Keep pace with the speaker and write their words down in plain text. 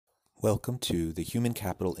Welcome to the Human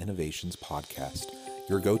Capital Innovations Podcast,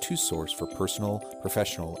 your go-to source for personal,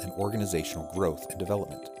 professional, and organizational growth and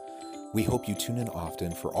development. We hope you tune in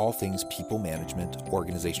often for all things people management,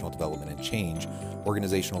 organizational development and change,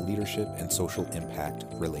 organizational leadership, and social impact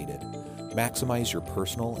related. Maximize your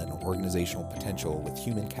personal and organizational potential with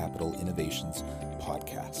Human Capital Innovations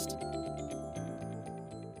Podcast.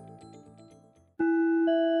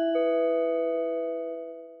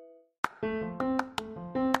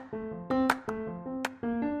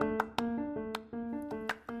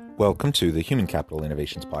 Welcome to the Human Capital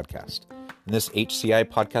Innovations Podcast. In this HCI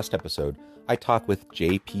podcast episode, I talk with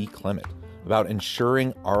JP Clement about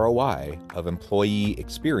ensuring ROI of employee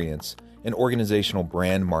experience and organizational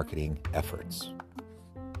brand marketing efforts.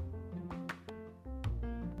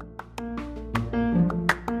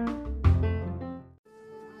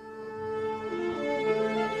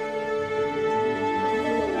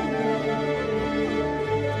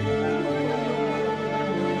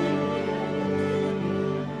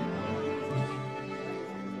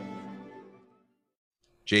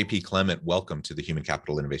 JP Clement, welcome to the Human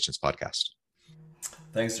Capital Innovations Podcast.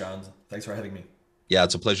 Thanks, John. Thanks for having me. Yeah,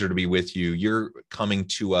 it's a pleasure to be with you. You're coming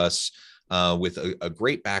to us with a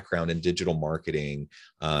great background in digital marketing.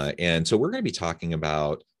 And so we're going to be talking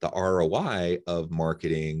about the ROI of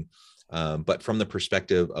marketing, but from the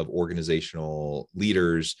perspective of organizational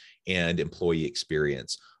leaders and employee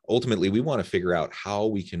experience. Ultimately, we want to figure out how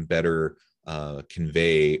we can better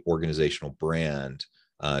convey organizational brand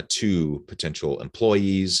to potential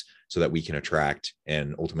employees so that we can attract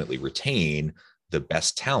and ultimately retain the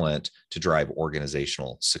best talent to drive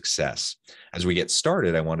organizational success. As we get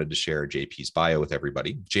started, I wanted to share JP's bio with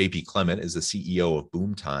everybody. JP Clement is the CEO of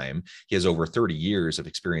Boomtime. He has over 30 years of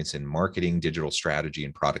experience in marketing, digital strategy,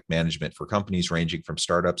 and product management for companies ranging from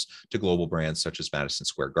startups to global brands such as Madison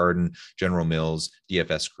Square Garden, General Mills,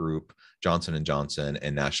 DFS Group, Johnson & Johnson,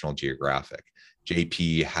 and National Geographic.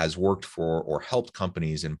 JP has worked for or helped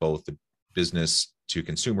companies in both the business to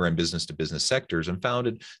consumer and business to business sectors and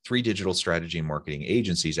founded 3 digital strategy and marketing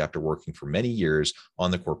agencies after working for many years on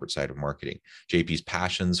the corporate side of marketing. JP's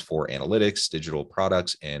passions for analytics, digital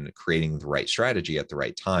products, and creating the right strategy at the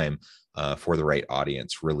right time for the right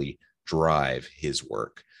audience really drive his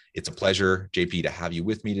work. It's a pleasure, JP, to have you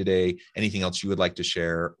with me today. Anything else you would like to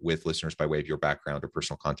share with listeners by way of your background or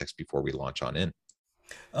personal context before we launch on in?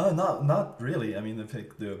 Not really. I mean, I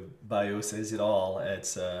think the bio says it all.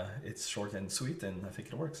 It's short and sweet, and I think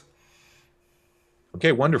it works.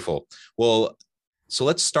 Okay, wonderful. Well, so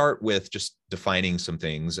let's start with just defining some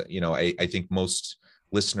things. I think most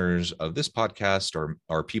listeners of this podcast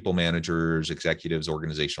are people managers, executives,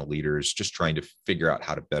 organizational leaders, just trying to figure out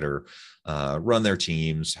how to better run their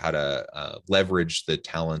teams, how to leverage the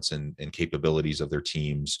talents and capabilities of their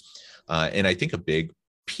teams. And I think a big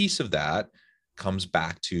piece of that comes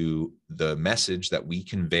back to the message that we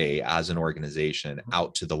convey as an organization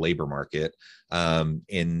out to the labor market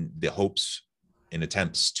in the hopes and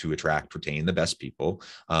attempts to attract, retain the best people.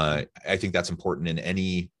 I think that's important in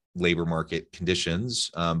any labor market conditions,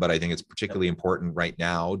 but I think it's particularly important right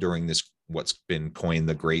now during this, what's been coined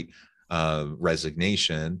the great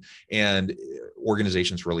resignation, and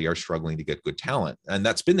organizations really are struggling to get good talent. And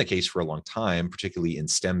that's been the case for a long time, particularly in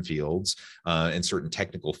STEM fields and certain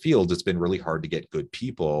technical fields. It's been really hard to get good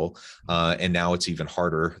people. And now it's even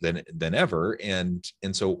harder than ever. And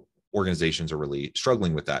so organizations are really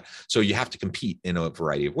struggling with that. So you have to compete in a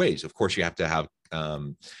variety of ways. Of course, you have to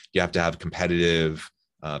have competitive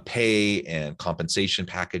pay and compensation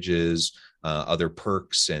packages, other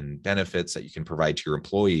perks and benefits that you can provide to your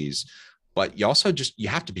employees. But you also you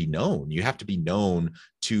have to be known. You have to be known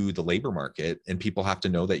to the labor market, and people have to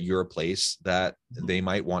know that you're a place that they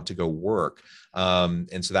might want to go work.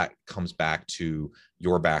 And so that comes back to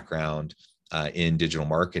your background in digital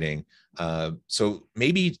marketing. So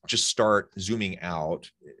maybe just start zooming out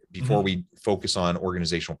before we focus on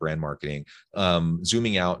organizational brand marketing,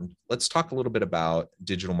 zooming out. Let's talk a little bit about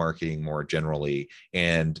digital marketing more generally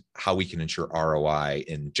and how we can ensure ROI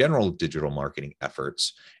in general digital marketing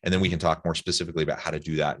efforts. And then we can talk more specifically about how to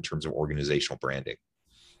do that in terms of organizational branding.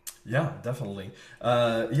 Yeah, definitely.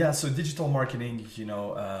 So digital marketing,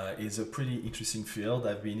 is a pretty interesting field.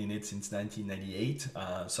 I've been in it since 1998.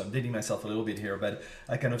 So I'm dating myself a little bit here, but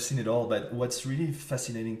I kind of seen it all. But what's really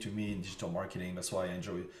fascinating to me in digital marketing, that's why I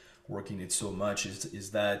enjoy working it so much,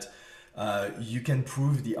 is that you can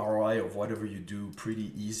prove the ROI of whatever you do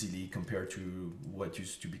pretty easily compared to what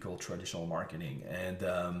used to be called traditional marketing.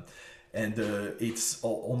 And it's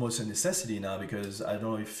almost a necessity now, because I don't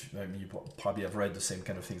know if, I mean, you probably have read the same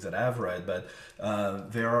kind of things that I've read, but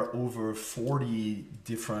there are over 40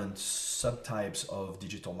 different subtypes of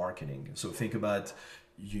digital marketing. So think about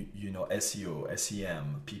SEO,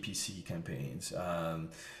 SEM, PPC campaigns,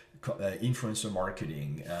 influencer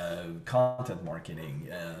marketing, content marketing,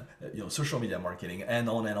 social media marketing, and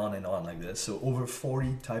on and on and on like this. So over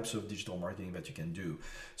 40 types of digital marketing that you can do.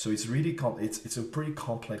 So it's really it's a pretty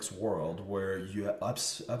complex world where you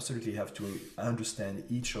absolutely have to understand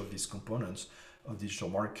each of these components of digital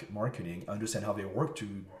marketing, understand how they work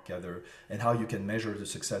together, and how you can measure the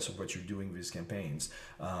success of what you're doing with these campaigns.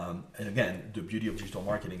 And again, the beauty of digital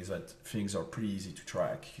marketing is that things are pretty easy to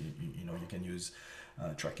track. You can use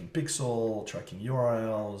tracking pixel, tracking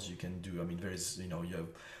URLs. You can do, I mean, you have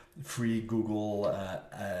free Google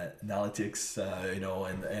analytics,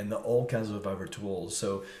 and all kinds of other tools.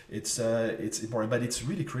 So it's important, but it's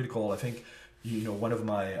really critical. I think, one of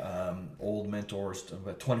my old mentors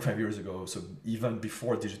about 25 years ago, so even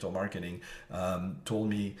before digital marketing, told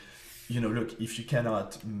me, look, if you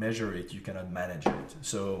cannot measure it, you cannot manage it.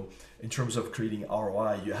 So in terms of creating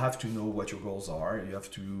ROI, you have to know what your goals are. You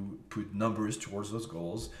have to put numbers towards those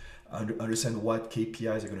goals, understand what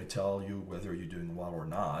KPIs are going to tell you whether you're doing well or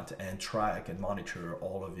not, and track and monitor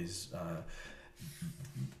all of these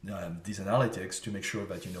analytics to make sure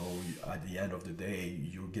that, at the end of the day,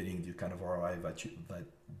 you're getting the kind of ROI that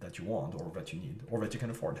you want, or that you need, or that you can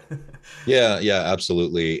afford. Yeah,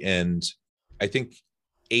 absolutely. And I think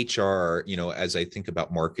HR, as I think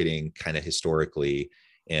about marketing kind of historically,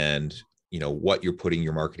 and what you're putting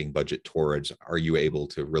your marketing budget towards, are you able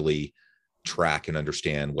to really track and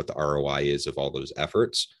understand what the ROI is of all those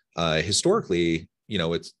efforts? Historically,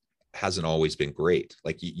 it's hasn't always been great.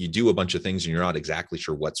 Like you do a bunch of things and you're not exactly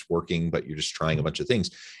sure what's working, but you're just trying a bunch of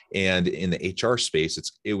things. And in the HR space,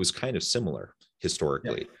 it was kind of similar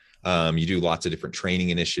historically. You do lots of different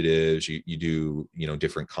training initiatives. You do,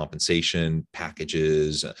 different compensation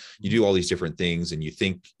packages. You do all these different things, and you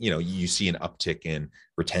think, you see an uptick in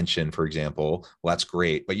retention, for example. Well, that's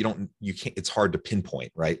great, but you can't. It's hard to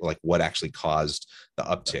pinpoint, right? Like what actually caused the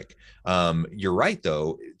uptick. You're right,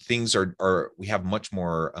 though. Things we have much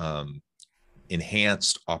more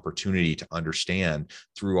enhanced opportunity to understand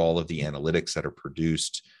through all of the analytics that are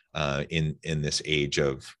produced in this age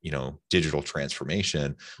of digital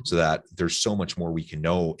transformation, so that there's so much more we can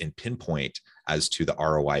know and pinpoint as to the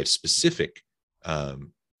ROI of specific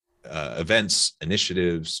events,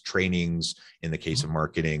 initiatives, trainings, in the case of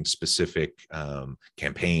marketing, specific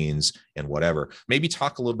campaigns, and whatever. Maybe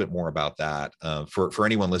talk a little bit more about that for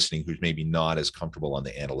anyone listening who's maybe not as comfortable on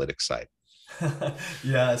the analytics side.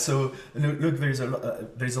 Yeah, so look, there's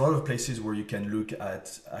a lot of places where you can look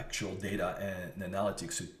at actual data and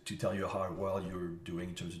analytics to tell you how well you're doing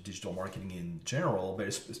in terms of digital marketing in general,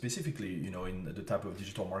 but specifically, in the type of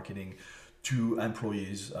digital marketing to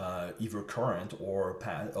employees, either current or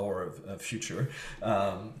past or future,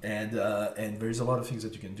 and there's a lot of things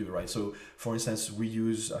that you can do, right? So, for instance, we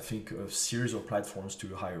use, I think, a series of platforms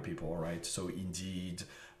to hire people, right? So Indeed,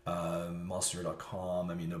 Monster.com,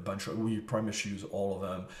 I mean, we pretty much use all of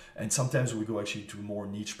them. And sometimes we go actually to more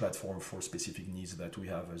niche platform for specific needs that we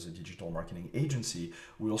have as a digital marketing agency.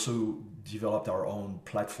 We also developed our own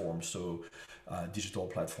platform, so digital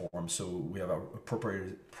platform. So we have a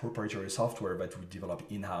proprietary software that we develop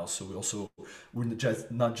in-house. So we're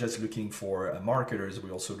not just looking for marketers,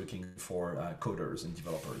 we're also looking for coders and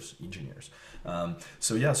developers, engineers.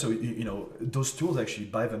 So those tools actually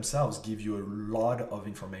by themselves give you a lot of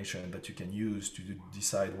information that you can use to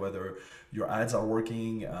decide whether your ads are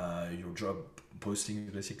working, your job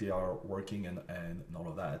postings basically are working, and all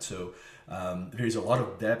of that. So there is a lot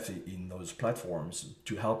of depth in those platforms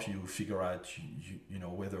to help you figure out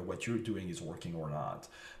whether what you're doing is working or not,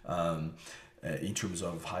 in terms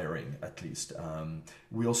of hiring at least.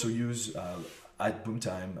 We also use at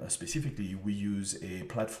Boomtime specifically, we use a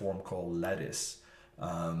platform called Lattice,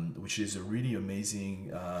 which is a really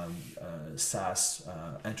amazing SaaS,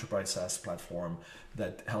 enterprise SaaS platform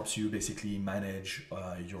that helps you basically manage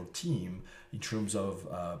your team in terms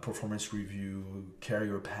of performance review,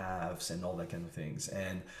 career paths, and all that kind of things.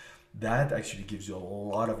 And that actually gives you a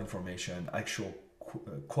lot of information, actual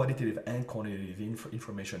qualitative and quantitative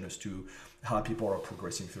information as to how people are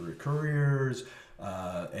progressing through their careers,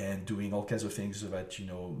 and doing all kinds of things that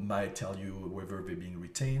might tell you whether they're being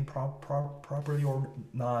retained properly or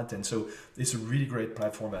not. And so it's a really great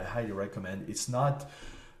platform that I highly recommend. It's not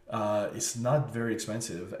It's not very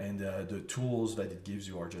expensive, and the tools that it gives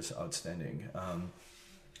you are just outstanding.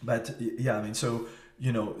 But yeah, I mean, so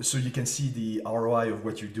so you can see the ROI of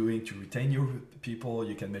what you're doing to retain your people.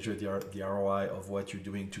 You can measure the ROI of what you're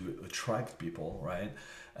doing to attract people, right?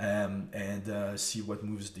 And see what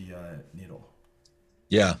moves the needle.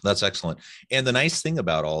 Yeah, that's excellent. And the nice thing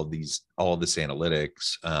about all of this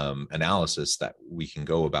analytics analysis that we can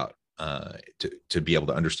go about to be able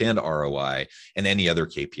to understand ROI and any other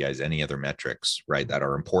KPIs, any other metrics, right, that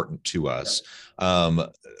are important to us.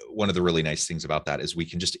 One of the really nice things about that is we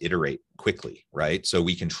can just iterate quickly, right? So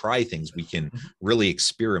we can try things, we can Mm-hmm. really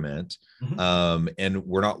experiment, Mm-hmm. and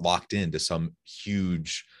we're not locked into some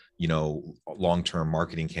huge, long-term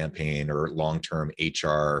marketing campaign or long-term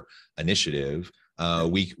HR initiative.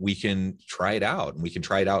 We can try it out, and we can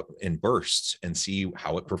try it out in bursts and see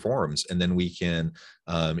how it performs, and then we can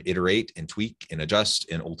iterate and tweak and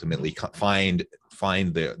adjust and ultimately find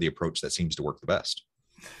the approach that seems to work the best.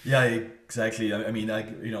 Yeah, exactly. I mean,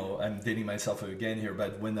 I'm dating myself again here,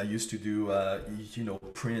 but when I used to do,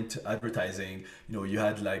 print advertising, you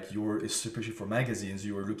had like especially for magazines,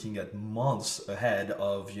 you were looking at months ahead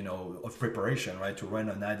of preparation, right, to run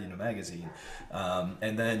an ad in a magazine,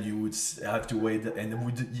 and then you would have to wait, and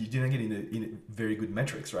you didn't get in very good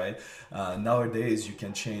metrics, right? Nowadays, you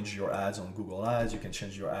can change your ads on Google Ads. You can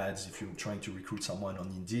change your ads if you're trying to recruit someone on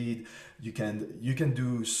Indeed. You can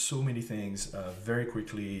do so many things very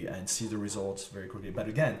quickly and see the results very quickly. But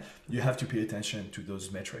again, you have to pay attention to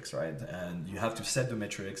those metrics, right? And you have to set the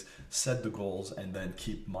metrics, set the goals, and then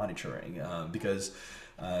keep monitoring, because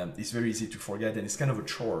it's very easy to forget, and it's kind of a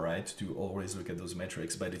chore, right, to always look at those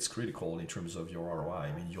metrics. But it's critical in terms of your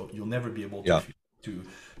ROI. I mean, you'll never be able Yeah.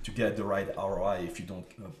 to get the right ROI if you don't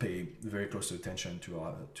pay very close attention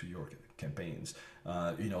to your campaigns.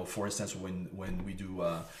 For instance, when we do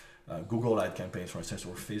Google ad campaigns, for instance,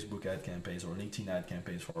 or Facebook ad campaigns, or LinkedIn ad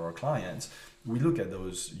campaigns for our clients, we look at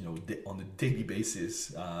those, on a daily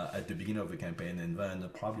basis at the beginning of the campaign, and then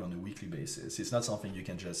probably on a weekly basis. It's not something you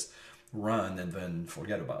can just run and then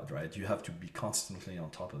forget about, right? You have to be constantly on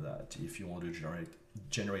top of that if you want to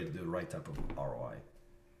generate the right type of ROI.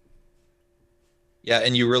 Yeah,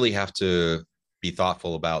 and you really have to be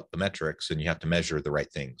thoughtful about the metrics, and you have to measure the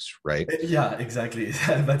right things, right? Yeah, exactly.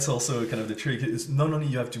 That's also kind of the trick. Is not only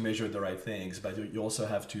you have to measure the right things, but you also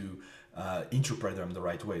have to interpret them the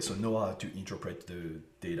right way. So know how to interpret the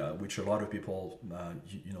data, which a lot of people,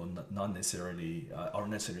 not necessarily are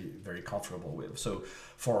necessarily very comfortable with. So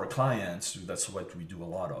for our clients, that's what we do a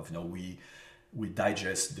lot of. We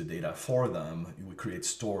digest the data for them. We create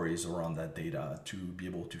stories around that data to be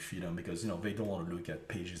able to feed them, because they don't want to look at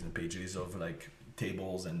pages and pages of like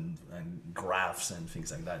tables and graphs and things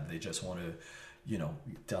like that. They just want to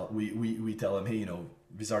we tell them, hey,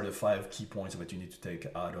 these are the 5 key points that you need to take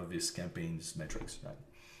out of this campaign's metrics, right?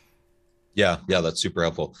 Yeah, that's super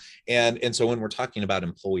helpful. And so when we're talking about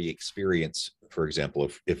employee experience, for example,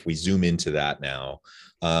 if we zoom into that now,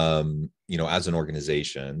 as an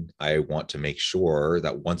organization, I want to make sure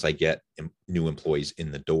that once I get new employees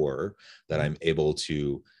in the door, that I'm able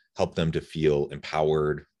to help them to feel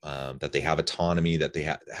empowered, that they have autonomy, that they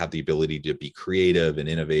have the ability to be creative and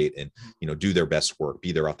innovate, and do their best work,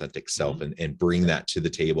 be their authentic self, and bring that to the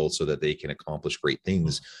table so that they can accomplish great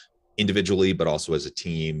things individually, but also as a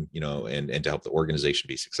team, and to help the organization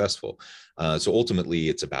be successful. So ultimately,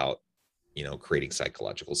 it's about creating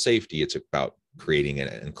psychological safety. It's about creating an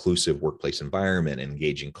inclusive workplace environment,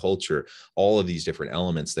 engaging culture. All of these different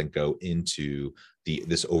elements that go into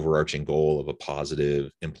this overarching goal of a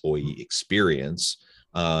positive employee experience.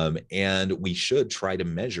 And we should try to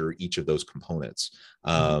measure each of those components,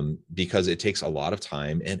 because it takes a lot of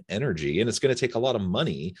time and energy, and it's going to take a lot of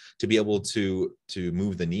money to be able to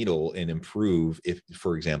move the needle and improve. If,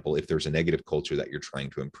 for example, if there's a negative culture that you're trying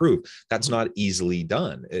to improve, that's not easily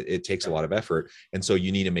done. It takes a lot of effort. And so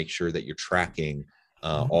you need to make sure that you're tracking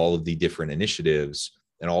all of the different initiatives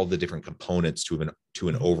and all the different components to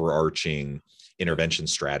an overarching intervention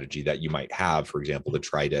strategy that you might have, for example, to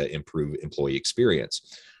try to improve employee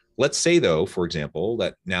experience. Let's say, though, for example,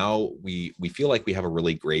 that now we feel like we have a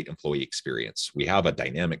really great employee experience. We have a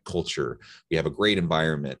dynamic culture. We have a great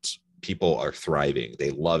environment. People are thriving. They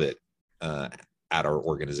love it at our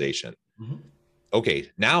organization. Okay,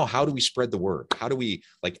 now how do we spread the word? How do we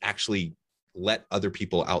actually let other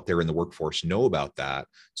people out there in the workforce know about that,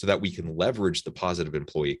 so that we can leverage the positive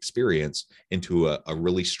employee experience into a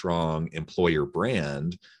really strong employer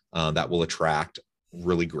brand that will attract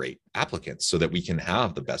really great applicants, so that we can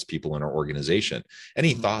have the best people in our organization?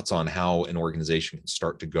 Any thoughts on how an organization can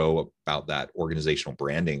start to go about that organizational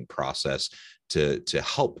branding process to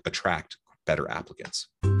help attract better applicants?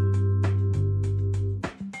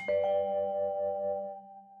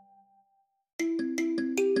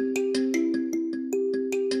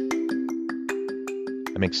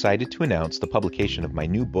 I'm excited to announce the publication of my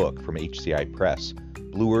new book from HCI Press,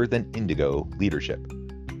 Bluer Than Indigo Leadership: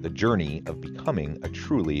 The Journey of Becoming a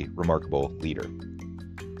Truly Remarkable Leader.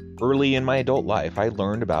 Early in my adult life, I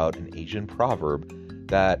learned about an Asian proverb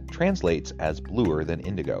that translates as bluer than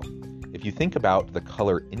indigo. If you think about the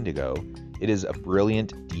color indigo, it is a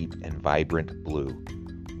brilliant, deep, and vibrant blue,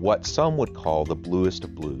 what some would call the bluest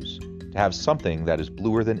of blues. To have something that is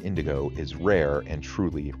bluer than indigo is rare and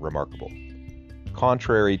truly remarkable.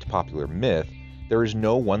 Contrary to popular myth, there is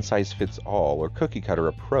no one-size-fits-all or cookie-cutter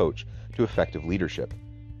approach to effective leadership.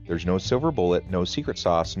 There's no silver bullet, no secret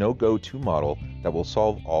sauce, no go-to model that will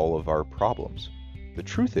solve all of our problems. The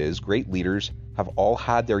truth is, great leaders have all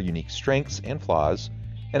had their unique strengths and flaws,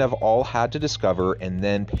 and have all had to discover and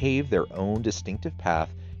then pave their own distinctive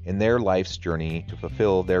path in their life's journey to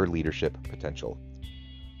fulfill their leadership potential.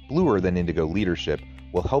 Bluer Than Indigo Leadership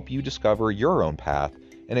will help you discover your own path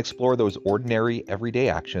and explore those ordinary, everyday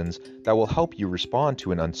actions that will help you respond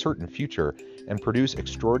to an uncertain future and produce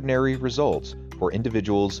extraordinary results for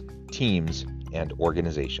individuals, teams, and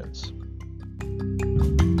organizations.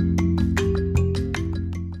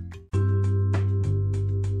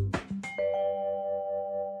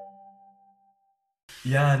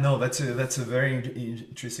 Yeah, no, that's a very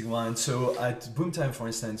interesting one. So at Boomtime, for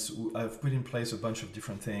instance, I've put in place a bunch of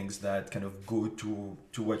different things that kind of go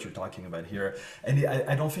to what you're talking about here. And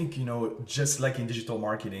I don't think, just like in digital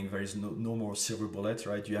marketing, there is no more silver bullets,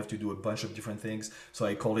 right? You have to do a bunch of different things. So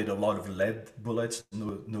I call it a lot of lead bullets,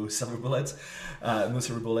 no silver bullets, no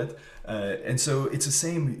silver bullet. And so it's the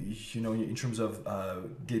same, in terms of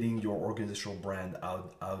getting your organizational brand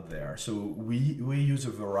out there. So we use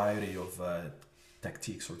a variety of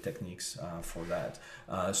tactics or techniques for that.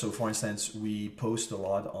 So for instance, we post a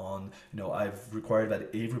lot on, I've required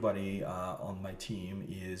that everybody on my team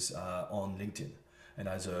is on LinkedIn and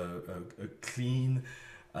has a clean,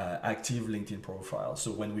 active LinkedIn profile.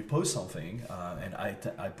 So when we post something, and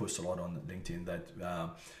I post a lot on LinkedIn, that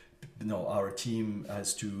our team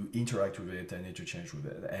has to interact with it and interchange with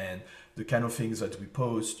it. And the kind of things that we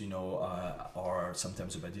post, are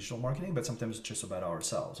sometimes about digital marketing, but sometimes just about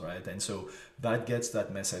ourselves, right? And so that gets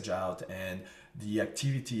that message out, and the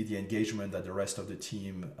activity, the engagement that the rest of the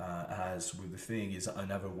team has with the thing is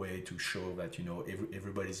another way to show that,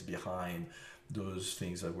 everybody's behind those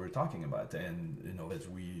things that we're talking about, and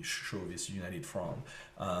that we show this united front.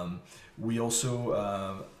 We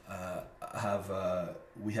also have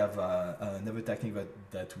another technique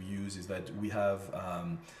that we use is that we have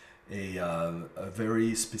a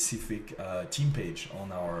very specific team page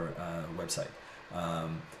on our website.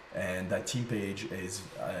 And that team page is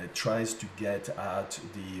tries to get at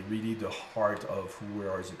the heart of who we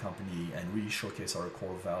are as a company and really showcase our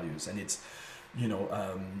core values. And it's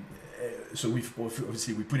so we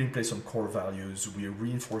put in place some core values. We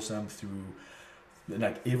reinforce them through,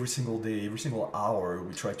 like, every single day, every single hour.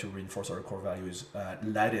 We try to reinforce our core values.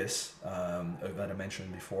 Lattice, that I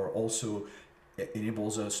mentioned before, also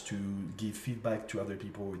enables us to give feedback to other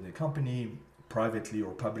people in the company, privately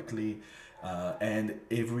or publicly. And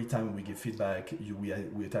every time we give feedback,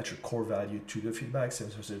 we attach a core value to the feedback. So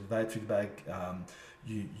that feedback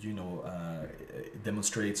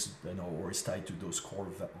demonstrates, or is tied to those core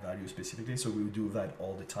values specifically. So we do that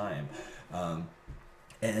all the time.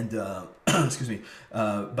 Excuse me,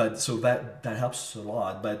 but so that helps a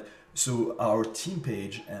lot. But so our team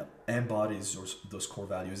page embodies those core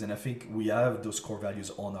values, and I think we have those core values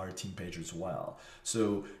on our team page as well.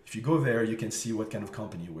 So if you go there, you can see what kind of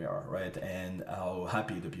company we are, right, and how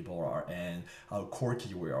happy the people are, and how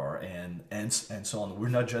quirky we are, and so on. We're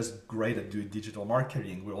not just great at doing digital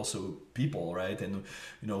marketing; we're also people, right? And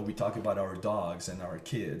we talk about our dogs and our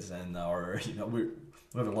kids and our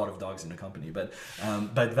we have a lot of dogs in the company, but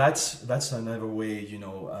that's another way,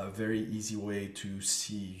 a very easy way to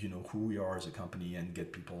see, who we are as a company and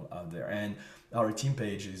get people out there. And our team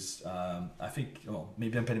page is, I think,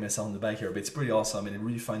 maybe I'm patting myself on the back here, but it's pretty awesome, and it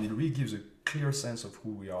really gives a clear sense of who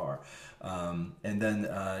we are. And then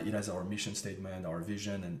it has our mission statement, our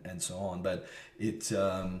vision, and so on. But it's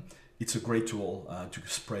a great tool to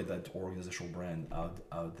spread that organizational brand out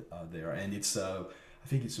there, and it's. I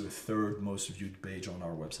think it's the third most viewed page on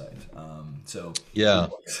our website. Yeah,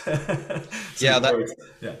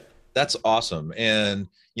 yeah, that's awesome. And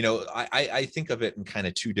I think of it in kind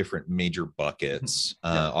of two different major buckets.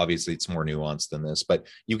 Obviously, it's more nuanced than this, but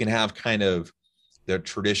you can have kind of the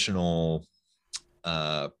traditional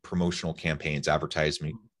promotional campaigns,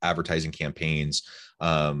 advertising campaigns,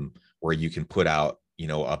 where you can put out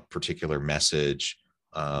a particular message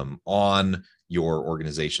on your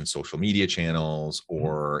organization's social media channels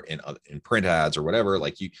or in print ads or whatever.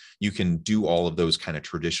 Like you can do all of those kind of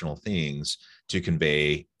traditional things to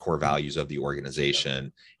convey core values of the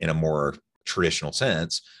organization in a more traditional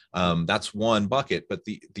sense. That's one bucket, but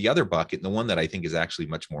the other bucket, and the one that I think is actually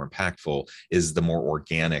much more impactful, is the more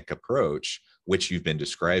organic approach, which you've been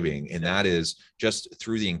describing, and that is just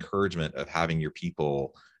through the encouragement of having your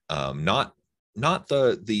people, not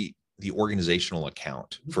the organizational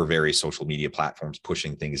account for various social media platforms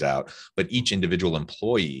pushing things out, but each individual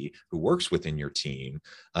employee who works within your team,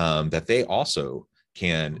 that they also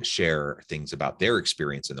can share things about their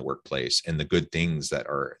experience in the workplace and the good things that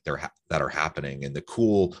are happening and the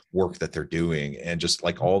cool work that they're doing, and just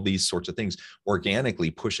like all these sorts of things, organically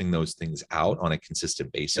pushing those things out on a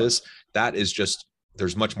consistent basis. That is just,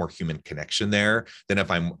 there's much more human connection there than if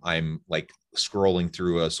I'm like scrolling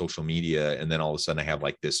through a social media and then all of a sudden I have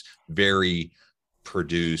like this very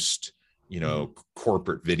produced,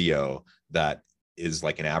 corporate video that is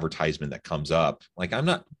like an advertisement that comes up. Like, I'm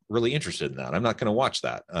not really interested in that. I'm not going to watch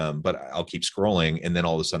that. But I'll keep scrolling. And then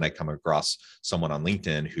all of a sudden I come across someone on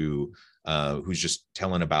LinkedIn who's just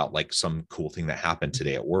telling about like some cool thing that happened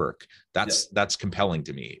today at work. That's compelling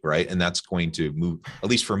to me. Right. And that's going to move, at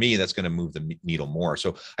least for me, that's going to move the needle more.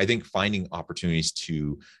 So I think finding opportunities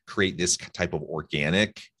to create this type of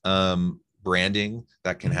organic branding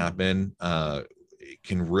that can happen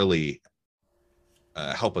can really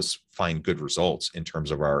help us find good results in terms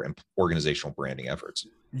of our organizational branding efforts.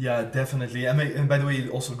 Yeah, definitely. I mean, and by the way, it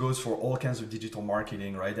also goes for all kinds of digital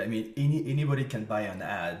marketing, right? I mean, anybody can buy an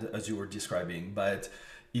ad, as you were describing, but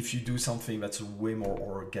if you do something that's way more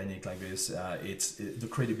organic like this, the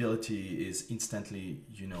credibility is instantly,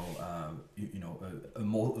 a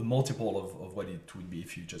multiple of what it would be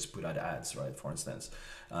if you just put out ads, right? For instance.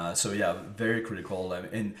 So yeah, very critical.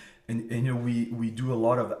 And we do a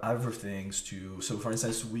lot of other things too. So for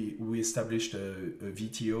instance, we established a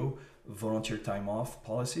VTO, volunteer time off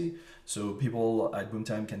policy. So people at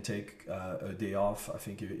Boomtime can take a day off, I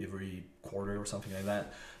think every quarter or something like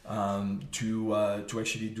that, to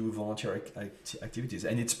actually do volunteer activities,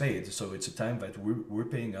 and it's paid. So it's a time that we're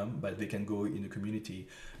paying them, but they can go in the community,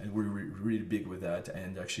 and we're really big with that,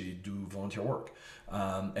 and actually do volunteer work.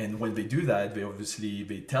 And when they do that,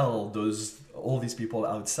 they tell all these people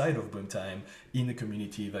outside of Boomtime in the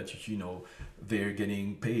community that they're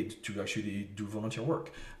getting paid to actually do volunteer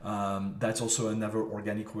work. That's also another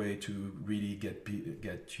organic way to really get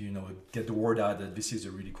the word out that this is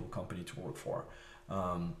a really cool company to work for.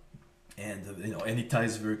 And it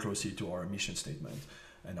ties very closely to our mission statement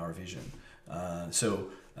and our vision. So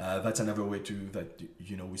that's another way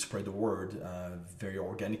we spread the word very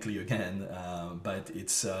organically again, but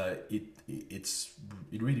it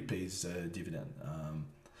really pays dividend,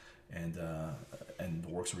 and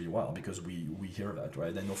works really well because we hear that,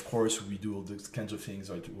 right? And of course we do all these kinds of things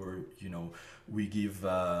like where we give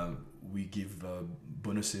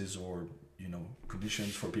bonuses or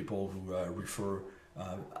conditions for people who refer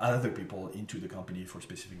other people into the company for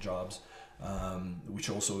specific jobs, which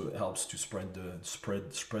also helps to spread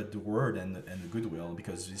the word and the goodwill,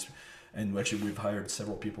 because actually we've hired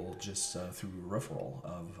several people just through referral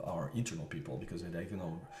of our internal people, because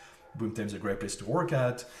Boomtime's a great place to work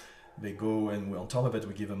at. They go, and on top of it,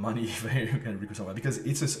 we give them money if they can recruit someone, because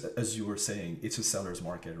as you were saying, it's a seller's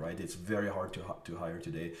market, right? It's very hard to hire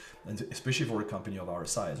today, and especially for a company of our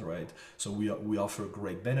size, right? So we offer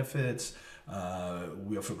great benefits.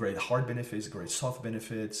 We offer great hard benefits, great soft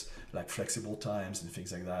benefits, like flexible times and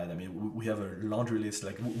things like that. I mean, we have a laundry list.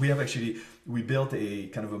 Like we built a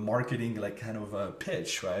kind of a marketing, like kind of a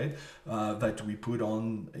pitch, right? That we put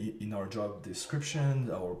on in our job description,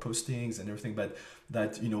 our postings and everything. But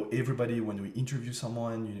that, everybody, when we interview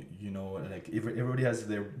someone, like everybody has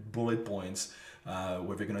their bullet points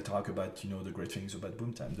where they're going to talk about, the great things about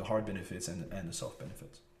Boomtime, the hard benefits and the soft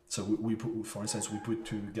benefits. So we put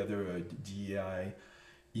together a DEI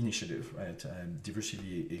initiative, right?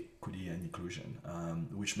 Diversity, equity, and inclusion,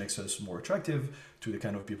 which makes us more attractive to the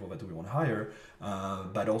kind of people that we want to hire,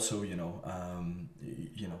 but also,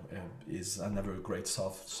 is another great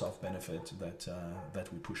soft benefit that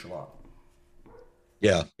we push a lot.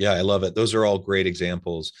 Yeah, I love it. Those are all great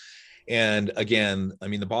examples. And again, I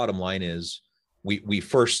mean, the bottom line is, we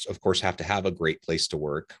first, of course, have to have a great place to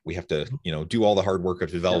work. We have to, do all the hard work of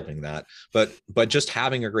developing that. But just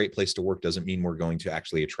having a great place to work doesn't mean we're going to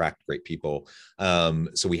actually attract great people.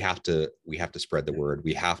 So we have to spread the word.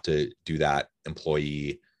 We have to do that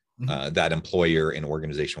that employer and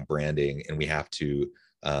organizational branding, and we have to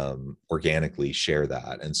organically share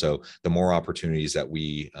that. And so the more opportunities that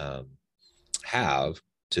we have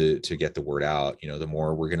to get the word out, the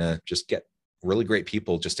more we're gonna just get really great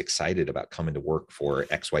people just excited about coming to work for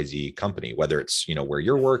XYZ company, whether it's, where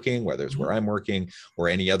you're working, whether it's where I'm working, or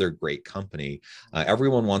any other great company.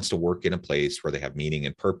 Everyone wants to work in a place where they have meaning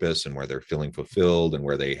and purpose, and where they're feeling fulfilled, and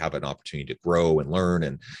where they have an opportunity to grow and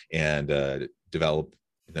learn and develop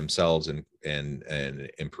themselves and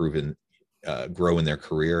improve and grow in their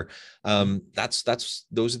career.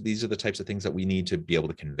 These are the types of things that we need to be able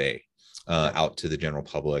to convey out to the general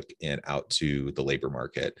public and out to the labor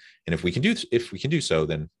market. And if we can do so,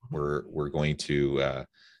 then we're going to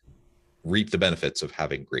reap the benefits of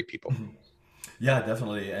having great people. Yeah,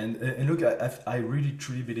 definitely. And look, I really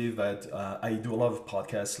truly believe that I do a lot of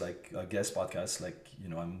podcasts, like guest podcasts, like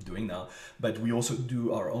I'm doing now. But we also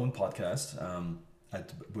do our own podcast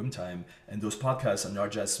at Boomtime, and those podcasts are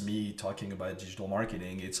not just me talking about digital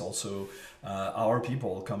marketing. It's also our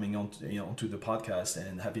people coming on, onto the podcast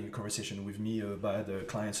and having a conversation with me about the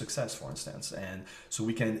client success, for instance. And so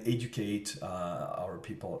we can educate our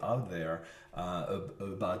people out there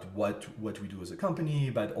about what we do as a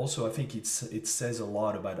company, but also I think it says a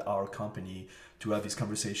lot about our company to have these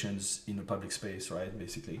conversations in a public space, right?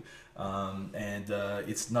 Basically, and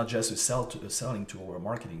it's not just a selling tool or a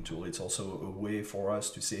marketing tool. It's also a way for us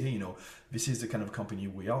to say, hey, this is the kind of company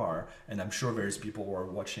we are. And I'm sure there's people who are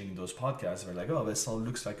watching those podcasts and are like, oh, this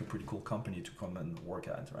looks like a pretty cool company to come and work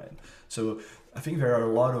at, right? So I think there are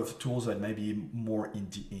a lot of tools that may be more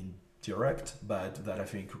indirect, but that I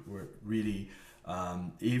think we're really,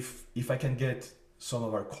 if I can get some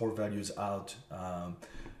of our core values out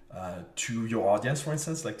to your audience, for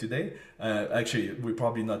instance, like today. Actually, we're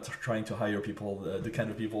probably not trying to hire people, the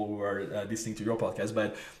kind of people who are listening to your podcast,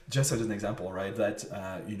 but just as an example, right? That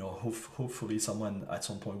hopefully someone at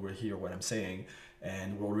some point will hear what I'm saying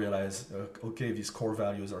and will realize, okay, these core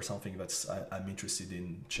values are something that's I'm interested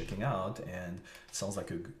in checking out, and it sounds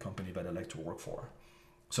like a good company that I like to work for.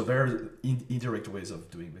 So there are indirect ways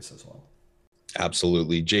of doing this as well.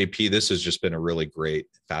 Absolutely. JP, this has just been a really great,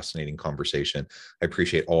 fascinating conversation. I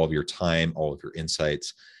appreciate all of your time, all of your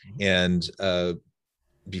insights. And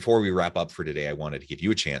before we wrap up for today, I wanted to give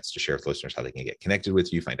you a chance to share with listeners how they can get connected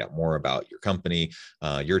with you, find out more about your company,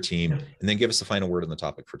 your team, and then give us the final word on the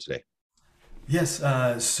topic for today. Yes,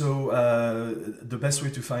 so the best way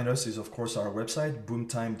to find us is, of course, our website,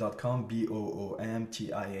 boomtime.com,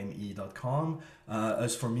 boomtime.com.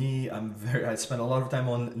 As for me, I spend a lot of time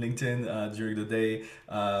on LinkedIn during the day,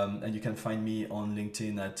 and you can find me on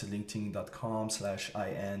LinkedIn at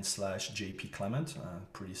linkedin.com/in/JP Clement.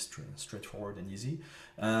 Pretty straightforward and easy.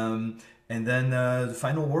 And then the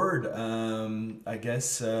final word, I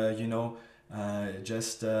guess,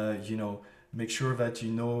 make sure that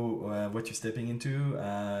you know what you're stepping into,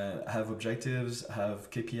 have objectives,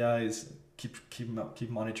 have KPIs, keep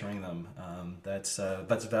monitoring them. That's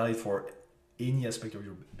valid for any aspect of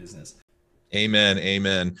your business.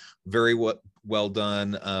 Amen. Very well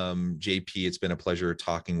done, JP. It's been a pleasure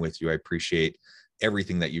talking with you. I appreciate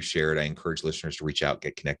everything that you shared. I encourage listeners to reach out,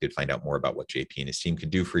 get connected, find out more about what JP and his team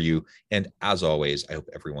can do for you. And as always, I hope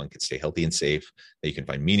everyone can stay healthy and safe, that you can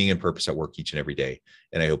find meaning and purpose at work each and every day.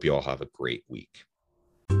 And I hope you all have a great week.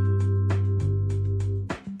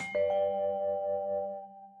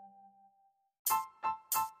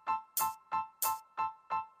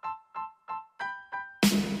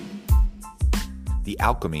 The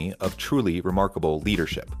alchemy of truly remarkable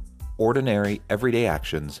leadership. Ordinary, everyday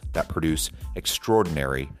actions that produce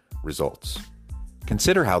extraordinary results.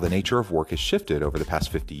 Consider how the nature of work has shifted over the past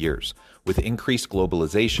 50 years. With increased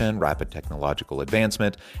globalization, rapid technological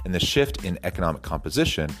advancement, and the shift in economic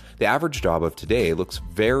composition, the average job of today looks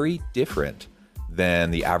very different than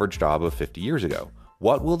the average job of 50 years ago.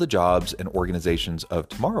 What will the jobs and organizations of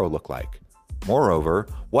tomorrow look like? Moreover,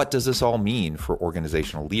 what does this all mean for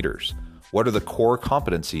organizational leaders? What are the core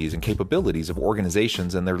competencies and capabilities of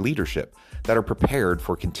organizations and their leadership that are prepared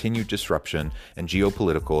for continued disruption and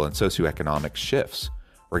geopolitical and socioeconomic shifts?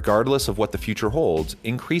 Regardless of what the future holds,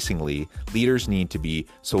 increasingly, leaders need to be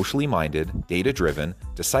socially minded, data-driven,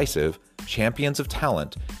 decisive, champions of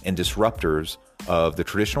talent, and disruptors of the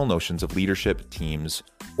traditional notions of leadership, teams,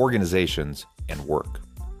 organizations, and work.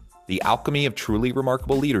 The alchemy of truly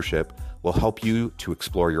remarkable leadership will help you to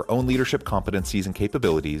explore your own leadership competencies and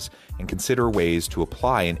capabilities and consider ways to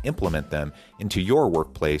apply and implement them into your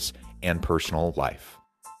workplace and personal life.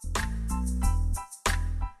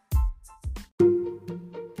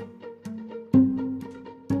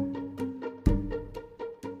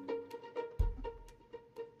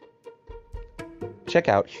 Check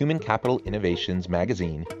out Human Capital Innovations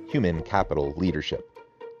magazine, Human Capital Leadership.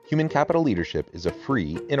 Human Capital Leadership is a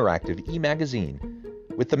free, interactive e-magazine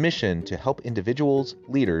with the mission to help individuals,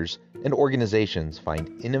 leaders, and organizations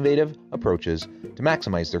find innovative approaches to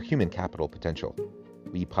maximize their human capital potential.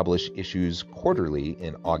 We publish issues quarterly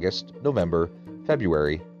in August, November,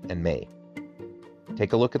 February, and May.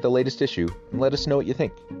 Take a look at the latest issue and let us know what you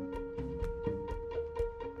think.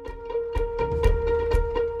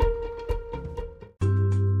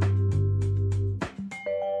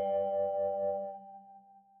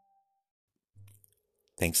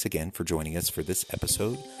 Thanks again for joining us for this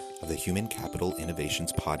episode of the Human Capital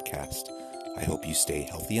Innovations Podcast. I hope you stay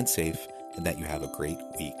healthy and safe and that you have a great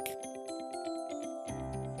week.